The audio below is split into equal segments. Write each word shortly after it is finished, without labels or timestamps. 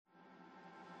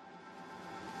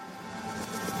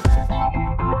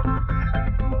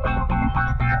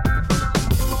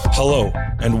Hello,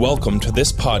 and welcome to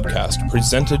this podcast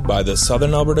presented by the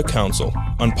Southern Alberta Council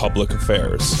on Public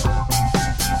Affairs.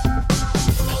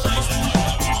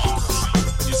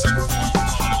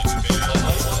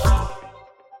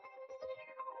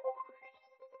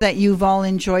 That you've all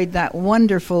enjoyed that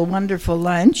wonderful, wonderful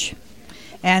lunch,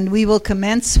 and we will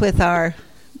commence with our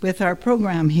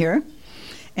program here.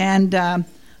 And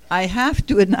I have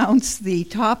to announce the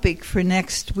topic for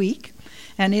next week,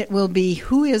 and it will be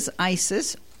who is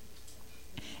ISIS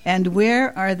and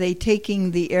where are they taking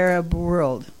the Arab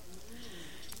world?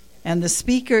 And the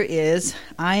speaker is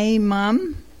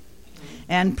Imam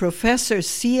and Professor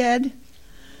Syed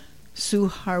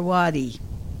Suharwadi.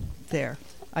 There,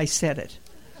 I said it.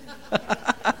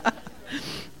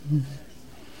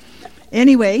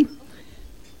 Anyway,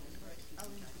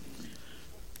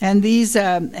 and these,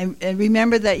 and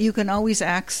remember that you can always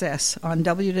access on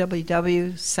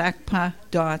www.sacpa.ca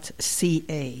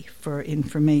for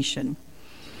information.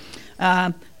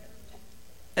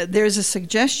 There's a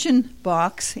suggestion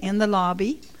box in the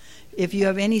lobby if you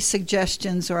have any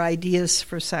suggestions or ideas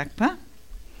for SACPA.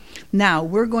 Now,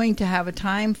 we're going to have a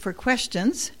time for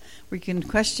questions. We can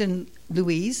question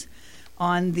Louise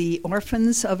on the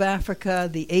orphans of Africa,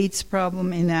 the AIDS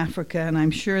problem in Africa, and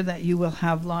I'm sure that you will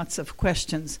have lots of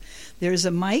questions. There's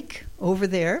a mic over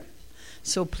there,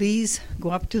 so please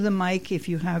go up to the mic if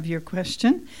you have your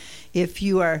question. If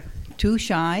you are too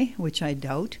shy, which I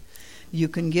doubt, you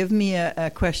can give me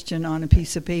a question on a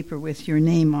piece of paper with your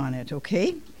name on it,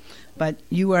 okay? But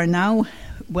you are now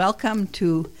welcome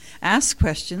to ask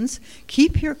questions.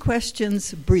 Keep your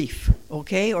questions brief,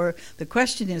 okay? Or the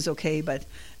question is okay, but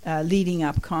leading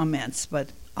up comments. But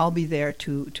I'll be there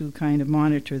to kind of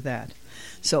monitor that.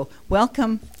 So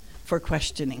welcome for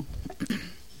questioning.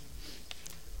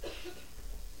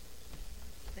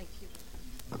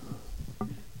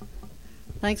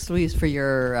 Thanks, Louise, for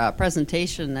your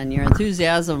presentation and your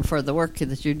enthusiasm for the work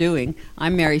that you're doing.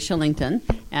 I'm Mary Shillington,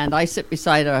 and I sit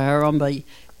beside a Harambee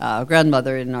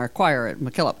grandmother in our choir at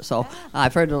MacKillop. So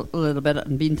I've heard a little bit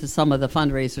and been to some of the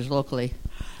fundraisers locally.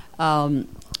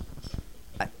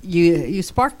 You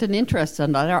sparked an interest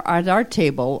at our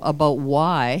table about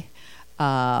why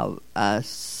such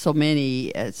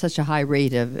a high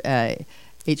rate of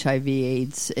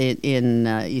HIV/AIDS in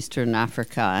Eastern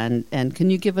Africa, and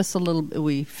can you give us a little?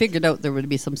 We figured out there would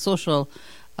be some social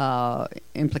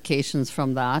implications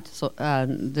from that, so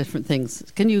different things.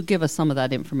 Can you give us some of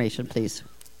that information, please?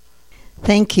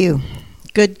 Thank you.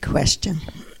 Good question.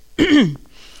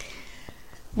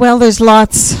 Well, there's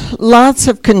lots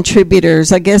of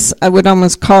contributors. I guess I would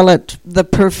almost call it the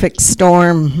perfect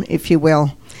storm, if you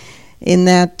will, in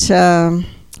that.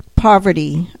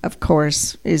 Poverty, of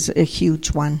course, is a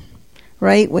huge one,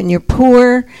 right? When you're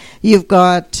poor, you've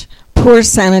got poor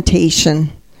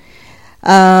sanitation.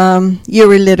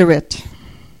 You're illiterate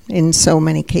in so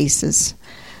many cases.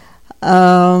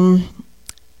 You're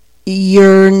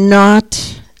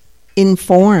not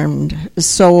informed.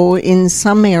 So in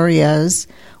some areas,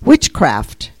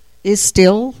 witchcraft is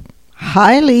still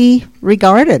highly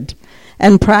regarded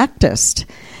and practiced.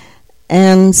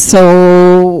 And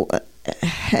so...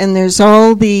 And there's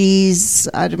all these,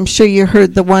 I'm sure you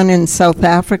heard the one in South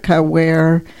Africa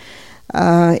where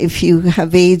if you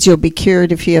have AIDS, you'll be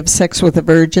cured if you have sex with a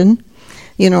virgin.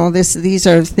 You know, these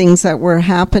are things that were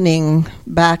happening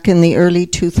back in the early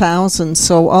 2000s.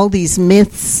 So all these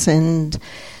myths and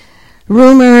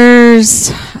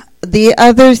rumors. The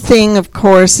other thing, of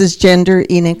course, is gender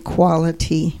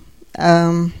inequality.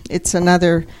 It's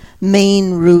another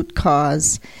main root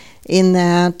cause. In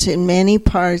that, in many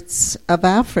parts of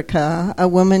Africa, a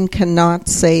woman cannot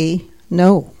say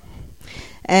no.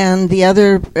 And the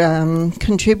other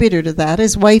contributor to that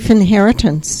is wife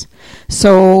inheritance.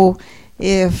 So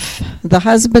if the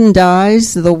husband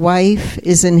dies, the wife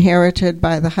is inherited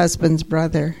by the husband's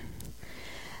brother.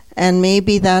 And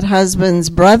maybe that husband's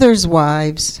brother's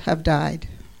wives have died,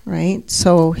 right?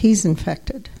 So he's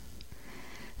infected.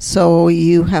 So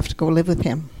you have to go live with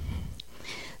him.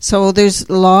 So there's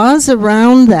laws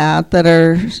around that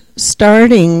are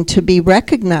starting to be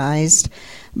recognized,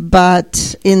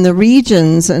 but in the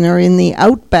regions or in the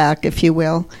outback, if you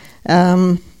will,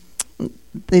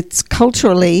 it's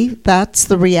culturally, that's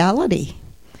the reality.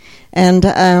 And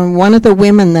one of the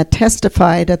women that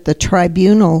testified at the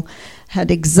tribunal had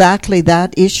exactly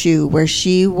that issue where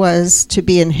she was to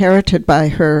be inherited by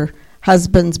her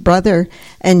husband's brother,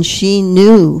 and she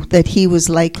knew that he was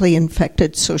likely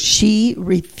infected, so she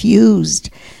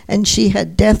refused, and she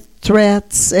had death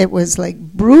threats. It was like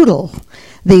brutal.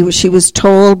 She was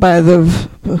told by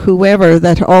whoever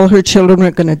that all her children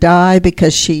were going to die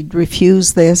because she'd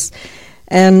refused this,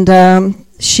 and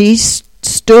she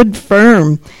stood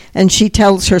firm, and she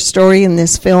tells her story in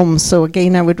this film. So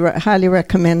again, I would highly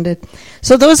recommend it.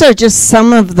 So those are just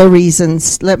some of the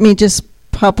reasons. Let me just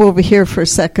pop over here for a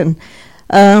second.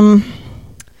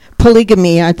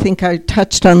 Polygamy, I think I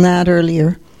touched on that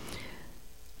earlier.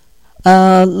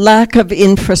 Lack of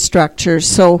infrastructure.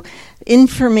 So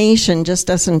information just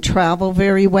doesn't travel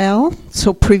very well.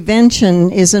 So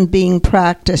prevention isn't being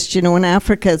practiced. You know, in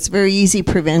Africa, it's very easy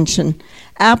prevention.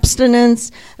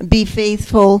 Abstinence, be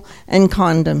faithful, and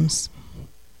condoms.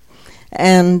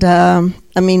 And,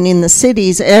 I mean, in the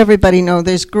cities, everybody knows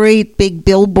there's great big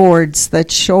billboards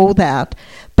that show that.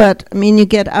 But, I mean, you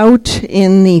get out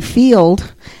in the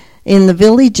field, in the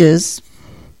villages,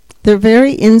 they're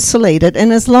very insulated.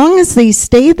 And as long as they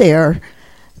stay there,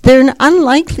 they're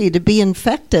unlikely to be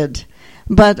infected.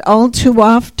 But all too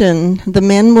often, the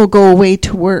men will go away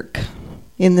to work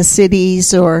in the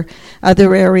cities or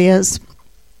other areas,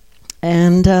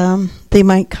 and they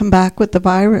might come back with the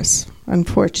virus,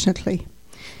 unfortunately.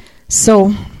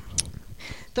 So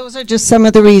those are just some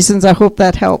of the reasons. I hope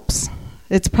that helps.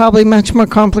 It's probably much more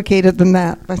complicated than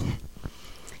that, but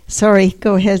sorry,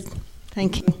 go ahead.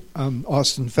 Thank you.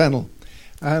 Austin Fennell.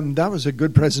 That was a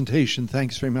good presentation.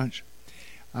 Thanks very much.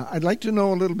 I'd like to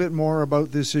know a little bit more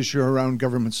about this issue around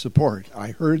government support. I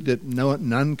heard that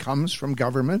none comes from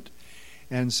government,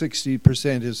 and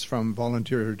 60% is from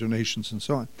volunteer donations and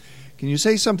so on. Can you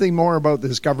say something more about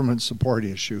this government support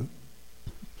issue?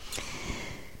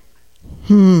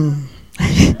 I'm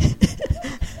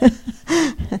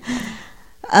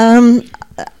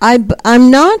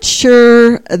not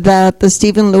sure that the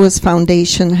Stephen Lewis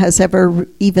Foundation has ever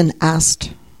even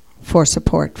asked for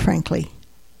support, frankly,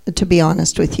 to be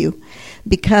honest with you.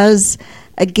 Because,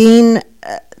 again,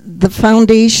 the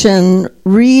foundation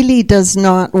really does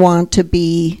not want to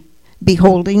be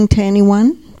beholden to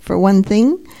anyone, for one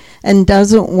thing, and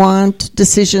doesn't want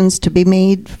decisions to be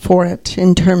made for it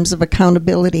in terms of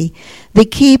accountability. They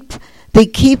keep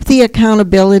the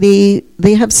accountability.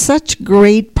 They have such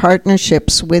great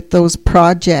partnerships with those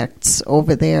projects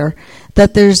over there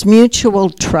that there's mutual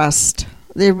trust.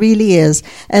 There really is.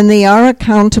 And they are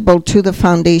accountable to the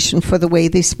foundation for the way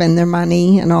they spend their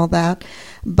money and all that.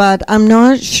 But I'm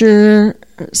not sure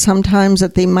sometimes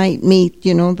that they might meet,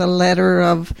 the letter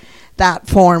of that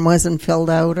form wasn't filled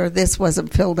out or this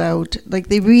wasn't filled out. Like,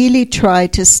 they really try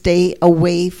to stay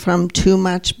away from too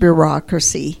much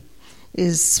bureaucracy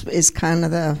is kind of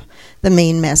the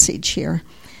main message here.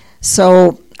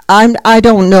 So I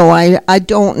don't know. I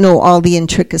don't know all the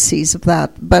intricacies of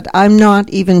that, but I'm not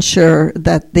even sure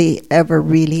that they ever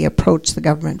really approach the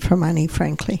government for money,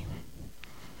 frankly.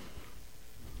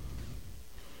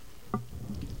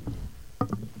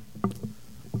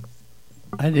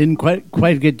 I didn't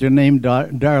quite get your name,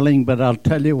 darling, but I'll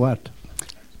tell you what.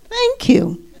 Thank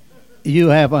you. You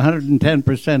have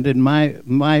 110% in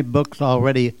my books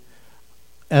already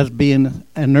as being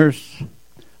a nurse.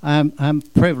 I'm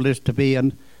privileged to be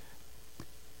an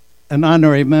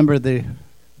honorary member of the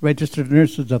Registered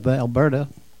Nurses of Alberta,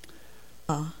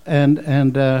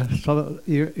 and so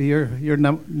you're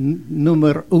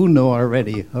numero uno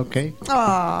already. Okay.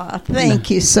 Thank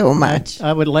you so much.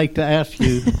 I would like to ask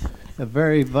you a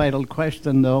very vital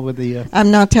question, though. With the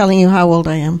I'm not telling you how old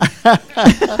I am.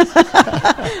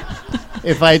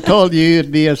 If I told you,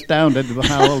 you'd be astounded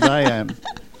how old I am.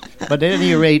 But at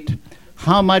any rate,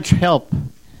 how much help?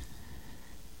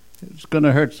 It's going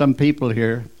to hurt some people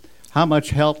here. How much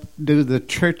help do the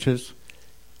churches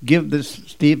give this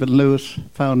Stephen Lewis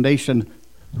Foundation,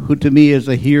 who to me is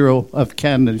a hero of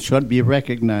Canada and should be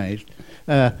recognized,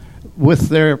 with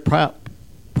their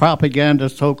propaganda,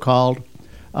 so-called,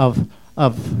 of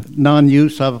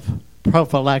non-use of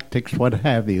prophylactics, what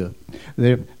have you?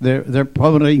 They're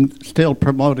still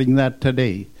promoting that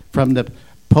today, from the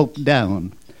Pope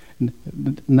down.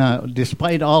 Now,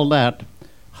 despite all that,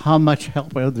 how much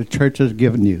help are the churches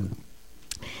giving you?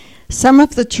 Some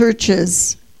of the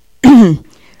churches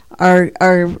are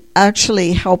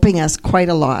actually helping us quite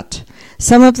a lot.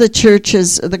 Some of the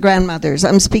churches, the grandmothers,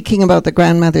 I'm speaking about the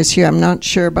grandmothers here. I'm not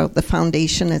sure about the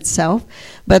foundation itself,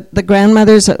 but the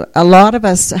grandmothers, a lot of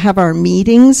us have our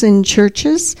meetings in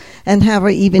churches and have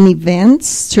even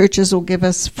events. Churches will give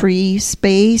us free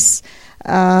space,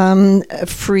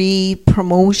 free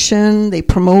promotion. They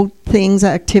promote things,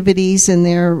 activities in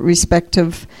their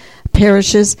respective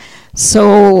parishes.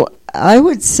 So I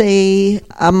would say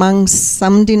among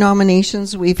some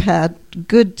denominations we've had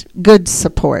good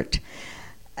support.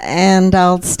 And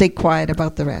I'll stay quiet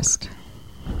about the rest.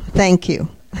 Thank you.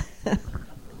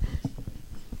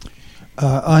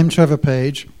 I'm Trevor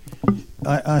Page.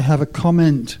 I have a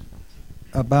comment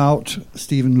about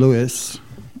Stephen Lewis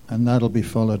and that'll be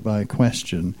followed by a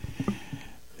question.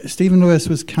 Stephen Lewis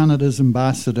was Canada's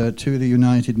ambassador to the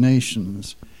United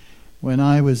Nations when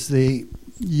I was the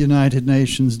United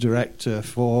Nations Director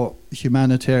for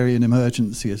Humanitarian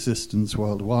Emergency Assistance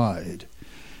Worldwide.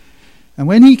 And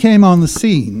when he came on the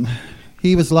scene,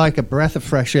 he was like a breath of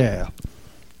fresh air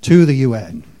to the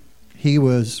UN. He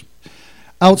was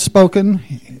outspoken,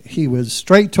 he was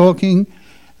straight-talking,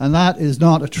 and that is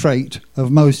not a trait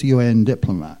of most UN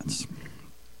diplomats.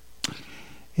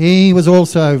 He was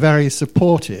also very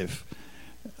supportive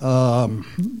over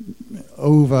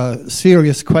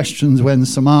serious questions when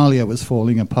Somalia was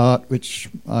falling apart, which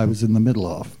I was in the middle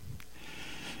of.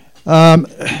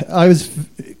 I was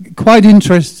quite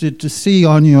interested to see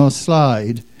on your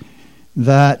slide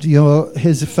that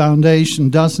his foundation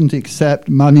doesn't accept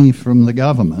money from the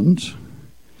government,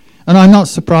 and I'm not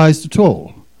surprised at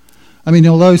all. I mean,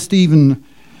 although Stephen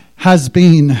has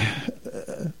been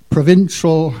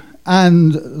provincial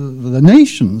and the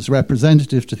nation's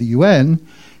representative to the UN,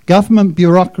 government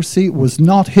bureaucracy was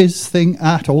not his thing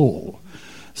at all.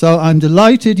 So I'm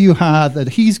delighted that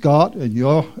he's got, and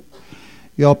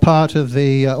you're part of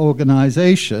the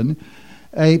organization,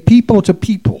 a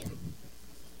people-to-people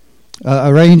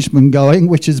arrangement going,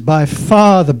 which is by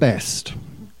far the best.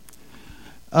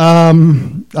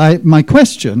 My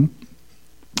question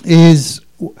is,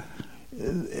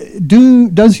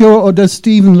 does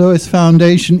Stephen Lewis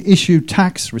Foundation issue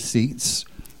tax receipts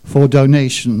for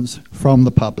donations from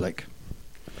the public?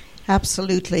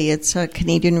 Absolutely. It's a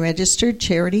Canadian registered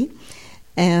charity,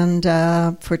 and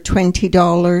for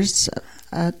 $20,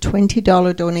 a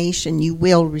 $20 donation, you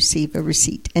will receive a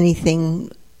receipt.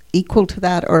 Anything equal to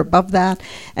that or above that.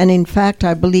 And in fact,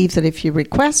 I believe that if you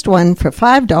request one for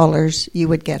 $5, you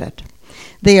would get it.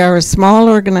 They are a small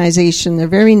organization. They're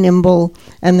very nimble,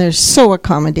 and they're so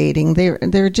accommodating.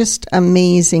 They're just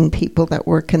amazing people that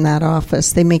work in that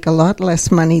office. They make a lot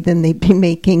less money than they'd be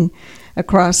making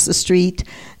across the street,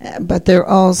 but they're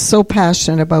all so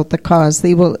passionate about the cause.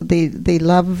 They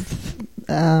love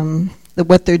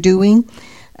what they're doing.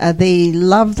 They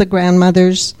love the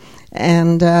grandmothers,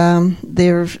 and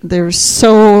they're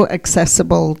so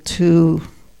accessible to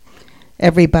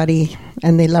everybody,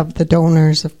 and they love the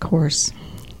donors, of course.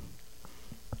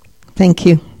 Thank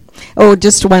you. Oh,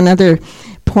 just one other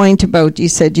point about, you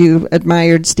said you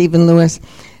admired Stephen Lewis.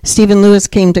 Stephen Lewis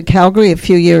came to Calgary a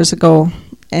few years ago,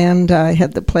 and I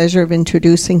had the pleasure of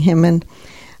introducing him, and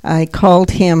I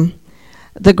called him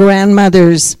the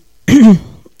grandmother's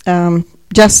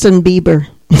Justin Bieber.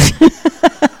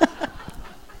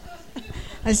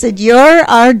 I said, "You're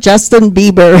our Justin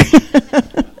Bieber."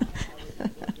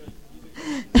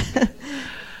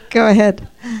 Go ahead.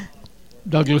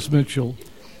 Douglas Mitchell.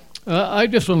 I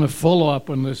just want to follow up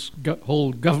on this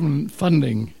whole government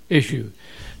funding issue.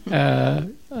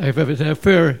 I've had a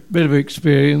fair bit of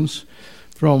experience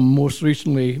from most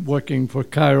recently working for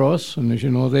Kairos, and as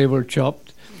you know, they were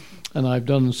chopped. And I've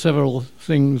done several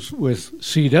things with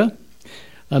CEDA,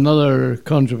 another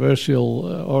controversial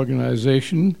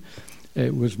organization.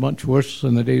 It was much worse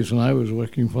than the days when I was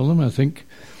working for them, I think.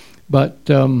 But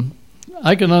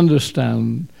I can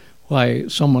understand why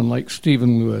someone like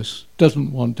Stephen Lewis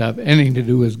doesn't want to have anything to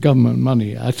do with government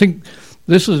money. I think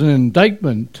this is an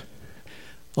indictment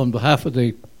on behalf of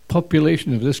the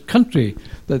population of this country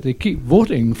that they keep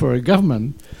voting for a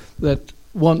government that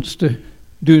wants to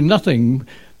do nothing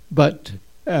but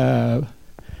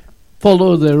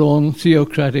follow their own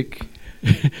theocratic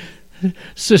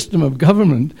system of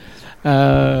government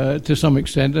to some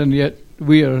extent, and yet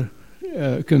we are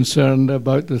concerned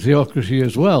about the theocracy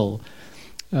as well.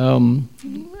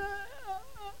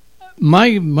 My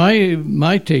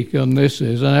take on this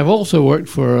is, and I've also worked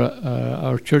for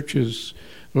our church's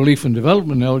relief and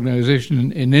development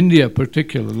organization in India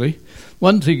particularly.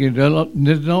 One thing you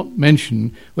did not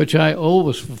mention, which I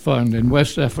always found in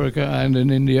West Africa and in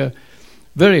India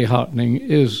very heartening,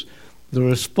 is the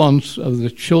response of the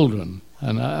children.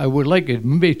 And I would like it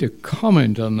maybe to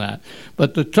comment on that.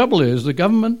 But the trouble is, the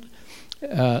government,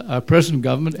 our present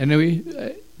government anyway,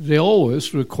 they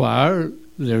always require,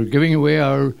 they're giving away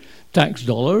our tax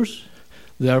dollars,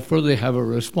 therefore they have a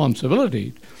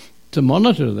responsibility to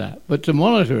monitor that. But to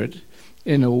monitor it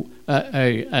and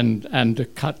to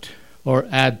cut or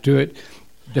add to it,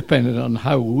 depending on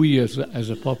how we as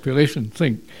a population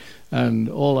think. And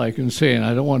all I can say, and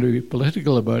I don't want to be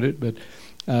political about it, but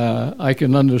I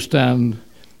can understand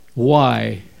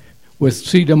why, with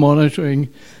CEDA monitoring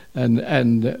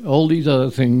and all these other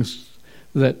things,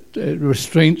 that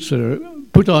restraints are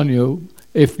put on you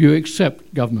if you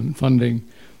accept government funding.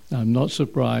 I'm not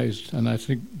surprised, and I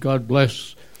think God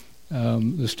bless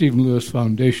the Stephen Lewis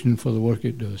Foundation for the work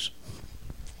it does.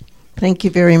 Thank you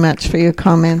very much for your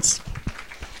comments.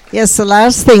 Yes, the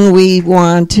last thing we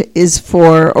want is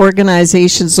for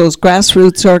organizations, those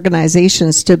grassroots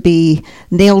organizations, to be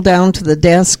nailed down to the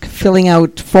desk filling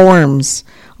out forms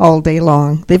all day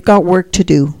long. They've got work to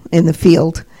do in the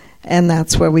field, and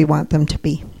that's where we want them to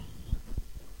be.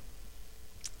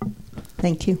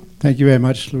 Thank you. Thank you very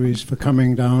much, Louise, for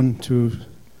coming down to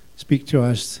speak to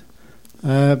us.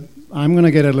 I'm going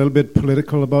to get a little bit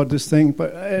political about this thing,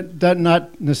 but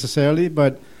not necessarily,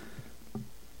 but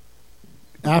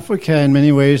Africa in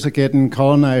many ways are getting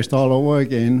colonized all over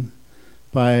again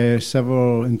by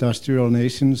several industrial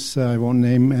nations. I won't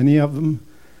name any of them.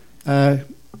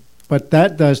 But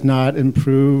that does not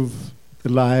improve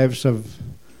the lives of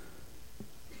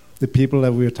the people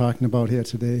that we are talking about here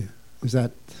today. Is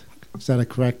that a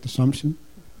correct assumption?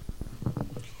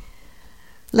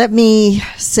 Let me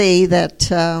say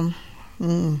that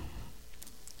I'm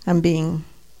being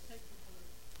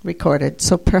recorded,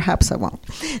 so perhaps I won't.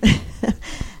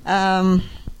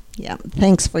 Yeah,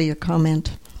 thanks for your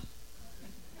comment.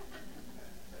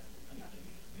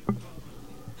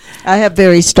 I have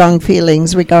very strong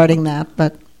feelings regarding that,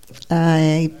 but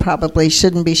I probably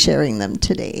shouldn't be sharing them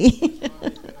today.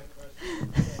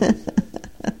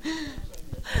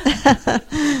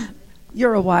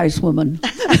 You're a wise woman.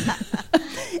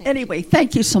 Anyway,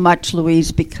 thank you so much,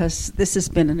 Louise, because this has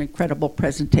been an incredible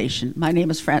presentation. My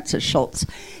name is Frances Schultz,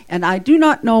 and I do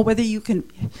not know whether you can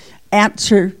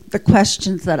answer the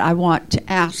questions that I want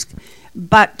to ask,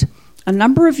 but a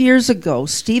number of years ago,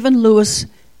 Stephen Lewis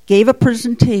gave a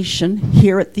presentation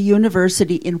here at the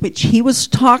university in which he was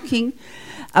talking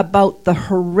about the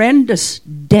horrendous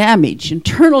damage,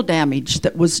 internal damage,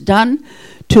 that was done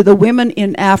to the women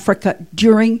in Africa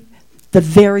during the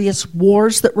various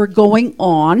wars that were going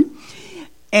on,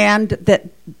 and that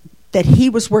he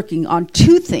was working on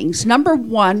two things. Number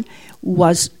one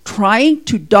was trying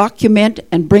to document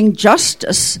and bring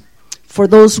justice for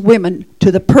those women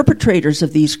to the perpetrators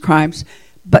of these crimes,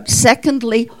 but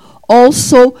secondly,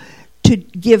 also to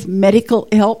give medical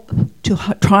help to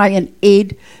try and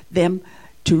aid them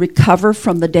to recover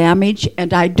from the damage.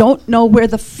 And I don't know where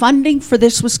the funding for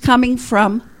this was coming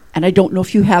from, and I don't know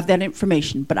if you have that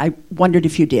information, but I wondered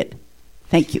if you did.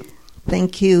 Thank you.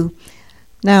 Thank you.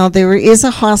 Now, there is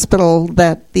a hospital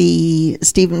that the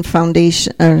Stephen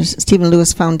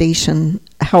Lewis Foundation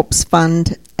helps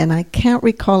fund, and I can't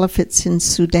recall if it's in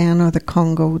Sudan or the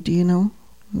Congo. Do you know?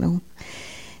 No.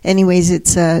 Anyways,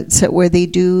 it's where they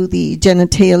do the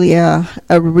genitalia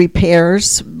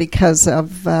repairs because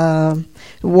of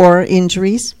war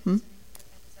injuries.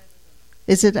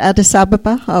 Is it Addis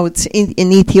Ababa? Oh, it's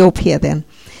in Ethiopia then.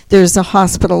 There's a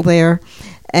hospital there,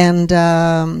 and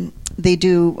they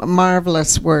do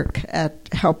marvelous work at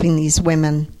helping these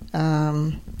women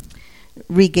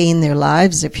regain their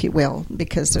lives, if you will,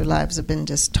 because their lives have been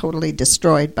just totally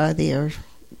destroyed by their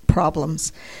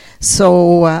problems.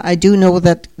 So I do know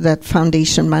that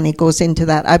foundation money goes into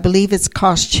that. I believe it's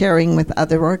cost sharing with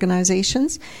other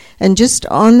organizations. And just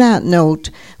on that note,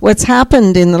 what's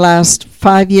happened in the last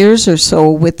 5 years or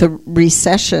so with the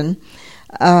recession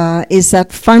is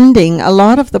that funding, a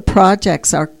lot of the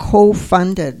projects are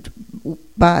co-funded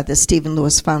by the Stephen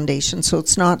Lewis Foundation. So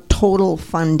it's not total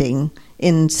funding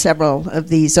in several of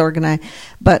these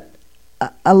but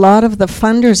a lot of the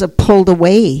funders have pulled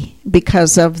away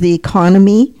because of the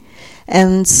economy.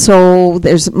 And so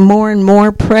there's more and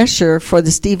more pressure for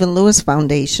the Stephen Lewis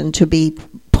Foundation to be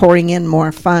pouring in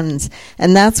more funds.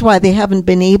 And that's why they haven't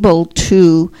been able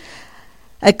to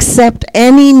accept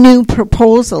any new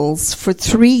proposals for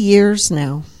 3 years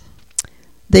now.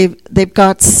 They've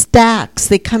got stacks.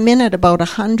 They come in at about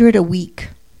 100 a week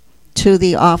to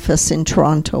the office in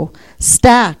Toronto.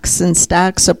 Stacks and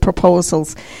stacks of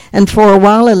proposals. And for a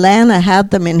while, Alana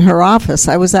had them in her office.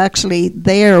 I was actually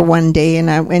there one day, and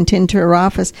I went into her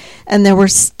office, and there were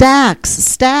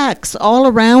stacks all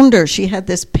around her. She had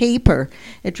this paper.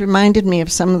 It reminded me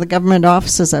of some of the government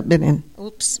offices I've been in.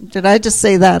 Oops, did I just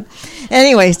say that?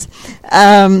 Anyways,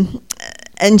 and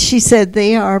she said,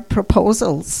 they are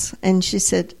proposals. And she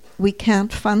said, we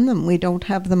can't fund them. We don't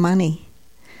have the money.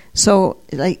 So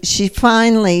she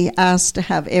finally asked to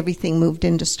have everything moved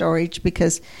into storage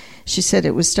because she said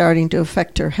it was starting to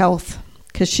affect her health,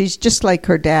 because she's just like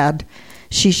her dad.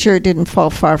 She sure didn't fall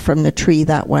far from the tree,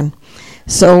 that one.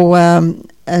 So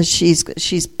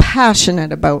she's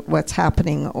passionate about what's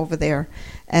happening over there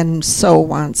and so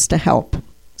wants to help.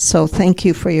 So thank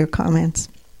you for your comments.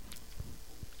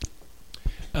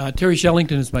 Terry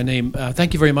Shellington is my name.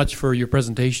 Thank you very much for your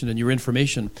presentation and your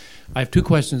information. I have two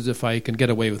questions, if I can get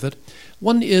away with it.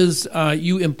 One is,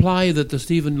 you imply that the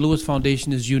Stephen Lewis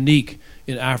Foundation is unique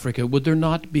in Africa. Would there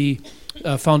not be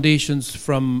foundations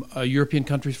from European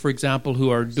countries, for example, who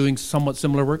are doing somewhat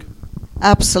similar work?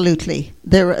 Absolutely.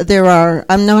 There are.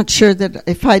 I'm not sure that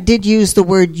if I did use the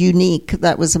word unique,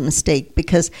 that was a mistake,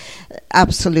 because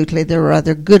absolutely there are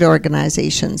other good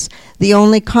organizations. The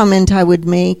only comment I would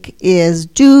make is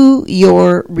do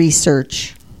your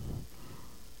research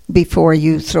before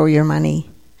you throw your money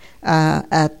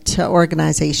at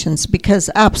organizations, because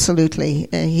absolutely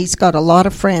he's got a lot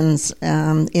of friends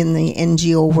in the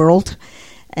NGO world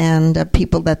and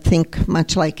people that think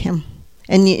much like him.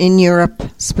 And in Europe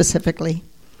specifically.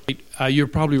 You're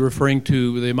probably referring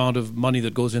to the amount of money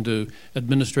that goes into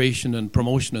administration and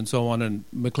promotion and so on. And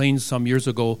Maclean some years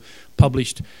ago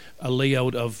published a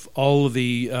layout of all of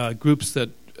the groups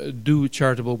that do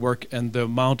charitable work and the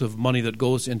amount of money that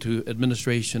goes into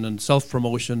administration and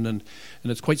self-promotion, and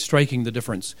it's quite striking, the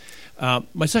difference.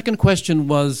 My second question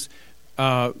was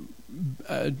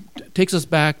takes us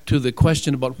back to the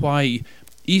question about why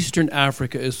Eastern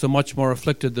Africa is so much more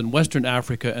afflicted than Western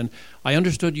Africa, and I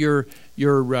understood your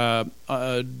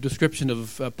description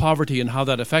of poverty and how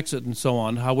that affects it and so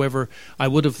on. However, I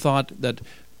would have thought that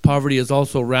poverty is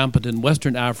also rampant in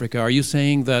Western Africa. Are you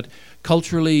saying that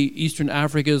culturally Eastern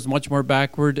Africa is much more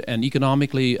backward and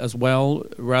economically as well,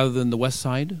 rather than the West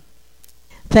side?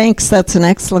 Thanks, that's an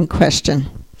excellent question.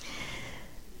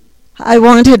 I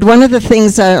wanted, one of the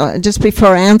things, just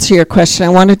before I answer your question, I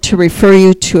wanted to refer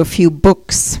you to a few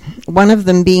books. One of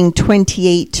them being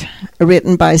 28,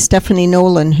 written by Stephanie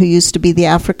Nolan, who used to be the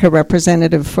Africa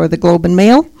representative for the Globe and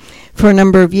Mail for a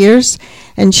number of years.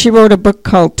 And she wrote a book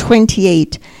called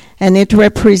 28, and it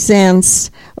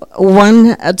represents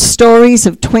stories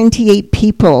of 28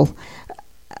 people,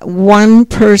 one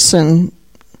person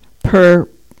per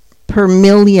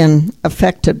million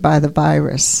affected by the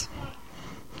virus.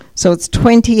 So it's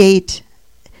 28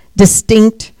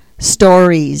 distinct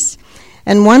stories.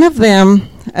 And one of them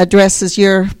addresses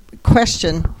your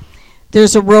question.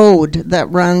 There's a road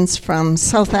that runs from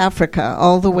South Africa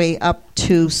all the way up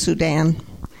to Sudan,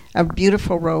 a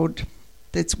beautiful road.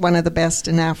 It's one of the best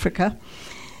in Africa.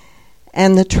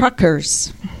 And the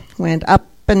truckers went up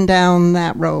and down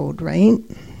that road, right?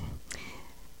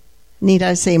 Need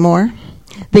I say more?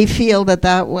 They feel that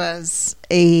that was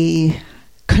a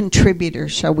contributor,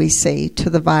 shall we say, to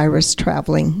the virus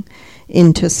traveling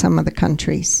into some of the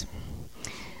countries.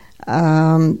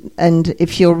 And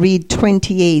if you'll read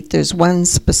 28, there's one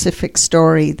specific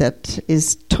story that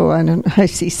is told. I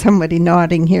see somebody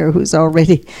nodding here who's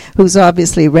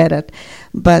obviously read it.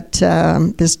 But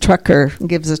this trucker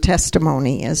gives a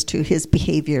testimony as to his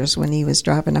behaviors when he was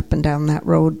driving up and down that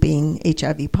road being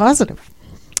HIV positive.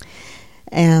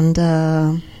 And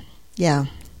yeah.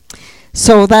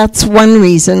 So that's one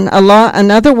reason.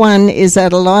 Another one is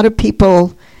that a lot of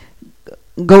people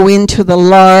go into the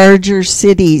larger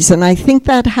cities, and I think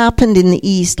that happened in the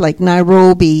East, like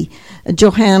Nairobi,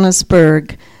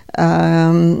 Johannesburg,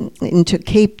 into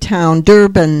Cape Town,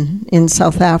 Durban in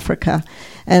South Africa.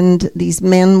 And these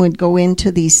men would go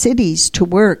into these cities to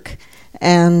work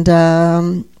and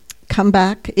come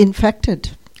back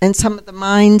infected. And some of the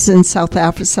mines in South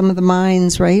Africa,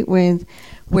 right,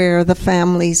 where the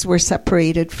families were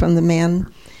separated from the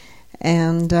men.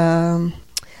 And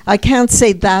I can't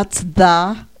say that's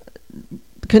the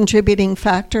contributing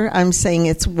factor. I'm saying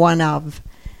it's one of.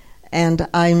 And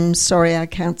I'm sorry I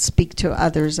can't speak to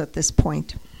others at this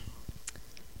point.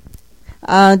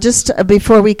 Just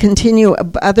before we continue,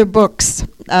 other books.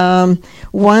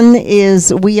 One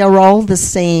is We Are All the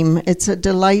Same. It's a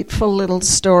delightful little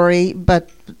story, but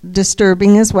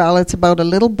disturbing as well. It's about a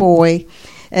little boy,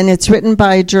 and it's written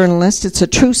by a journalist. It's a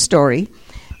true story,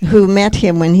 who met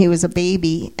him when he was a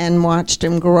baby and watched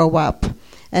him grow up.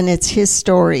 And it's his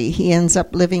story. He ends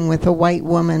up living with a white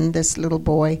woman, this little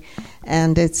boy,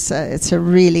 and it's a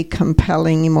really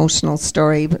compelling, emotional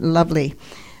story, lovely.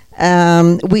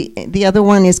 The other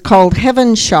one is called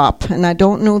Heaven Shop, and I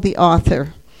don't know the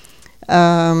author.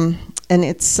 And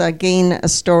it's, again, a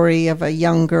story of a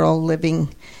young girl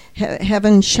living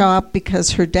Heaven Shop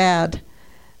because her dad's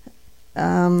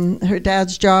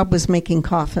job was making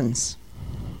coffins.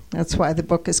 That's why the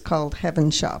book is called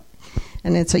Heaven Shop.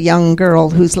 And it's a young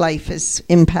girl whose life is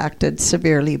impacted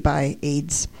severely by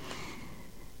AIDS.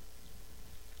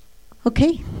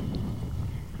 Okay.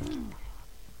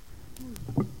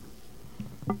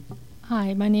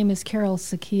 Hi, my name is Carol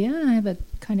Sakia. I have a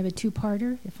kind of a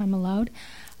two-parter, if I'm allowed.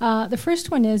 The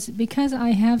first one is, because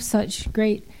I have such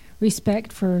great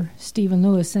respect for Stephen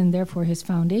Lewis and therefore his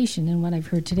foundation, and what I've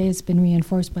heard today has been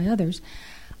reinforced by others.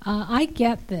 I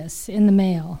get this in the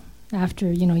mail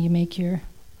after, you make your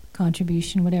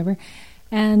contribution, whatever,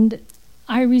 and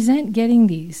I resent getting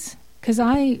these because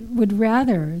I would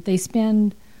rather they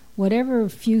spend whatever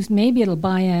few, maybe it'll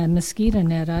buy a mosquito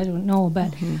net, I don't know,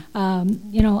 but,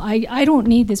 I don't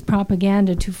need this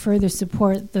propaganda to further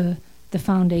support the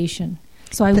foundation.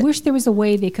 So I wish there was a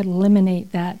way they could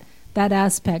eliminate that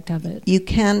aspect of it. You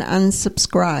can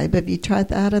unsubscribe. Have you tried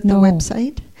that at the No.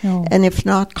 website? No. And if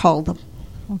not, call them.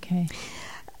 Okay.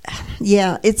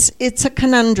 Yeah, it's a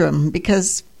conundrum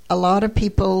because a lot of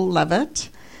people love it.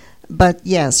 But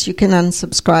yes, you can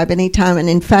unsubscribe anytime. And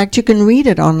in fact, you can read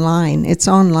it online. It's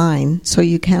online, so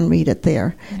you can read it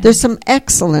there. Yeah. There's some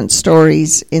excellent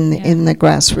stories in the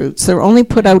grassroots. They're only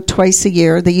put out twice a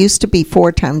year. They used to be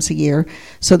 4 times a year,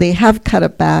 so they have cut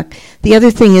it back. The other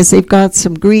thing is they've got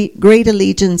some great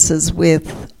allegiances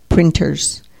with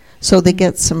printers. So they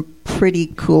get some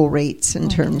pretty cool rates in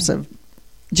terms of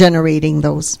generating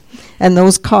those. And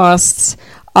those costs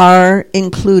are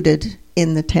included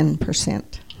in the 10%.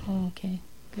 Okay,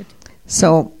 good.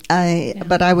 So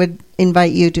but I would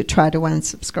invite you to try to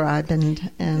unsubscribe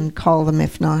and call them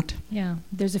if not. Yeah,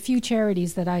 there's a few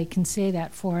charities that I can say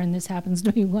that for, and this happens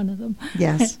to be one of them.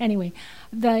 Yes. Anyway,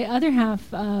 the other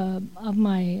half of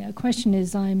my question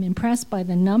is I'm impressed by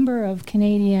the number of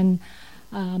Canadian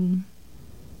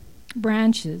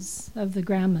branches of the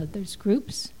grandmothers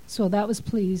groups. So that was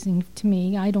pleasing to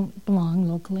me. I don't belong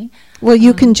locally. Well,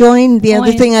 you can join. The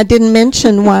other thing I didn't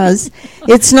mention was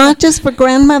it's not just for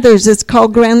grandmothers. It's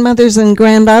called Grandmothers and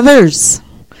Grandothers.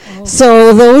 Oh.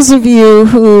 So those of you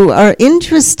who are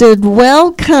interested,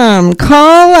 welcome.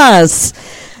 Call us.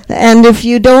 And if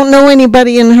you don't know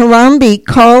anybody in Harambee,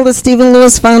 call the Stephen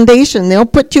Lewis Foundation. They'll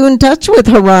put you in touch with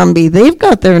Harambee. They've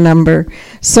got their number.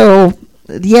 So,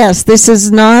 yes, this is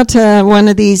not one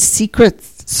of these secret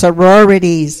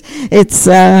sororities. It's,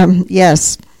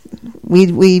 yes,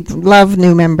 we love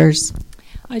new members.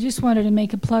 I just wanted to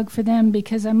make a plug for them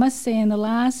because I must say in the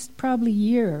last probably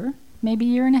year, maybe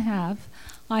year and a half,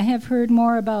 I have heard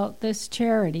more about this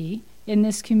charity in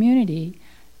this community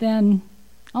than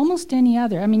almost any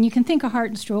other. I mean, you can think of Heart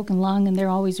and Stroke and Lung, and they're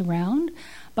always around,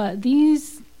 but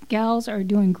these gals are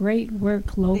doing great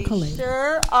work locally. They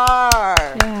sure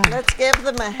are. Yeah. Let's give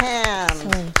them a hand.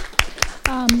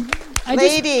 So,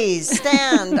 ladies,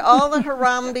 stand. All the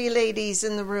Harambee ladies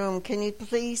in the room, can you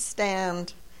please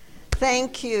stand?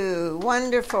 Thank you.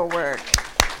 Wonderful work.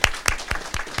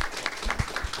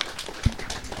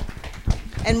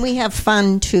 And we have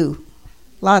fun, too.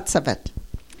 Lots of it.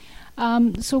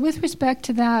 So with respect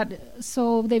to that,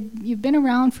 so you've been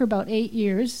around for about 8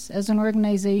 years as an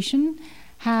organization.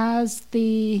 Has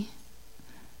the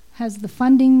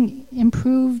funding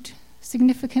improved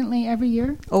significantly every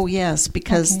year? Oh, yes,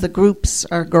 because the groups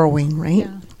are growing, right?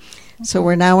 Yeah. Okay. So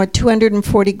we're now at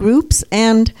 240 groups,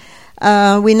 and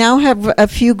we now have a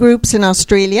few groups in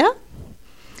Australia,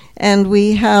 and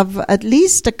we have at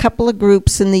least a couple of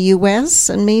groups in the U.S.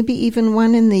 and maybe even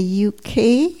one in the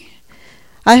U.K.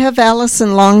 I have Alison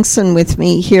Longson with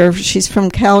me here. She's from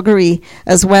Calgary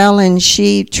as well, and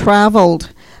she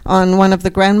traveled on one of the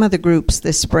grandmother groups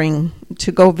this spring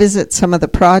to go visit some of the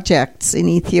projects in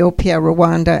Ethiopia,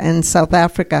 Rwanda, and South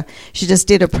Africa. She just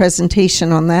did a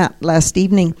presentation on that last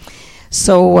evening.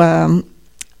 So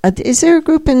is there a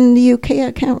group in the UK?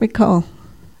 I can't recall.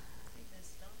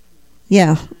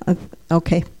 Yeah,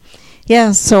 okay.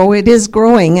 Yeah, so it is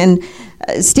growing. And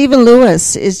Stephen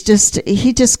Lewis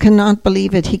he just cannot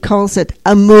believe it. He calls it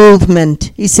a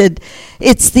movement. He said,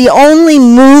 it's the only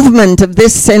movement of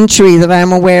this century that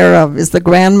I'm aware of is the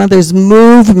grandmother's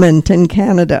movement in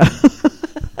Canada.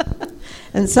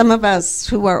 And some of us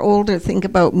who are older think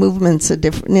about movements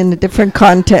in a different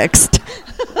context.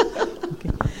 Okay.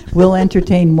 We'll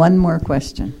entertain one more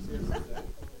question.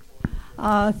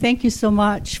 Thank you so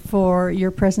much for your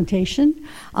presentation,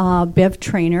 Bev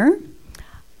Trainer.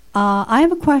 I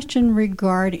have a question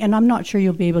regarding, and I'm not sure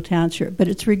you'll be able to answer it, but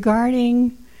it's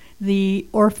regarding the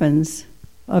orphans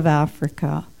of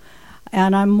Africa.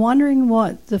 And I'm wondering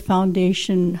what the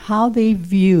foundation, how they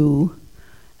view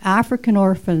African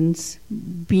orphans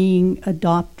being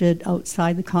adopted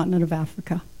outside the continent of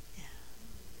Africa.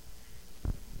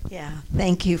 Yeah,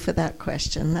 thank you for that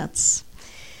question.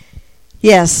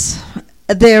 Yes,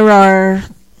 there are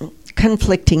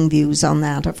conflicting views on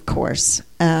that, of course.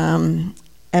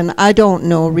 And I don't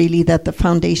know really that the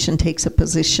foundation takes a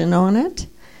position on it.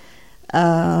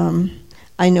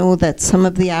 I know that some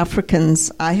of the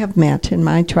Africans I have met in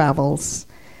my travels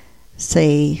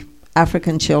say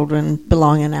African children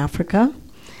belong in Africa.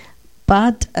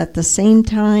 But at the same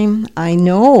time, I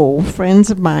know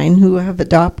friends of mine who have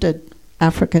adopted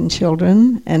African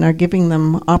children and are giving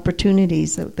them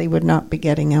opportunities that they would not be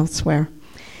getting elsewhere.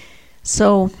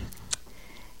 So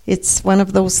it's one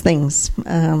of those things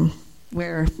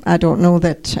where I don't know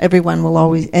that anyone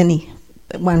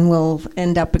will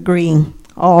end up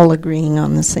all agreeing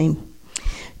on the same.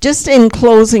 Just in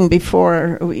closing,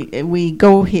 before we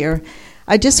go here,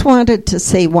 I just wanted to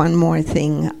say one more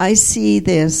thing. I see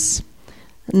this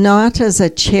not as a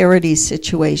charity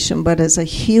situation, but as a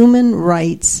human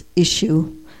rights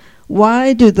issue.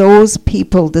 Why do those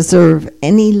people deserve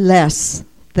any less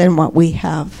than what we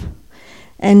have?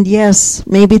 And yes,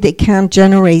 maybe they can't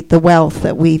generate the wealth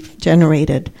that we've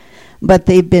generated, but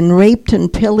they've been raped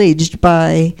and pillaged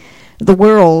by the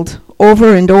world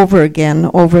over and over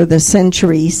again over the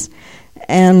centuries.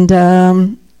 And,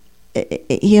 on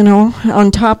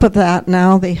top of that,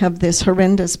 now they have this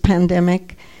horrendous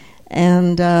pandemic.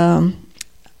 And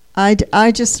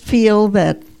I just feel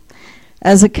that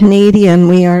as a Canadian,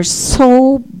 we are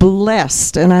so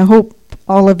blessed, and I hope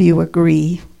all of you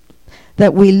agree,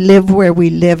 that we live where we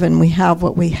live and we have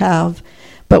what we have.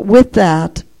 But with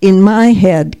that, in my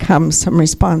head comes some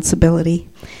responsibility.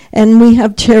 And we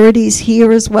have charities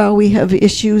here as well. We have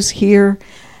issues here.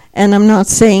 And I'm not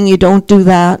saying you don't do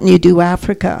that and you do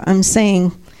Africa. I'm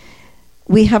saying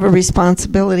we have a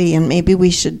responsibility, and maybe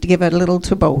we should give a little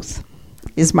to both,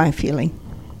 is my feeling.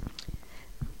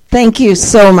 Thank you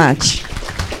so much.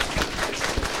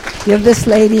 Give this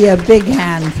lady a big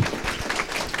hand.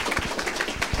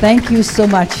 Thank you so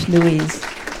much, Louise.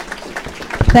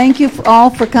 Thank you all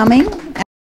for coming.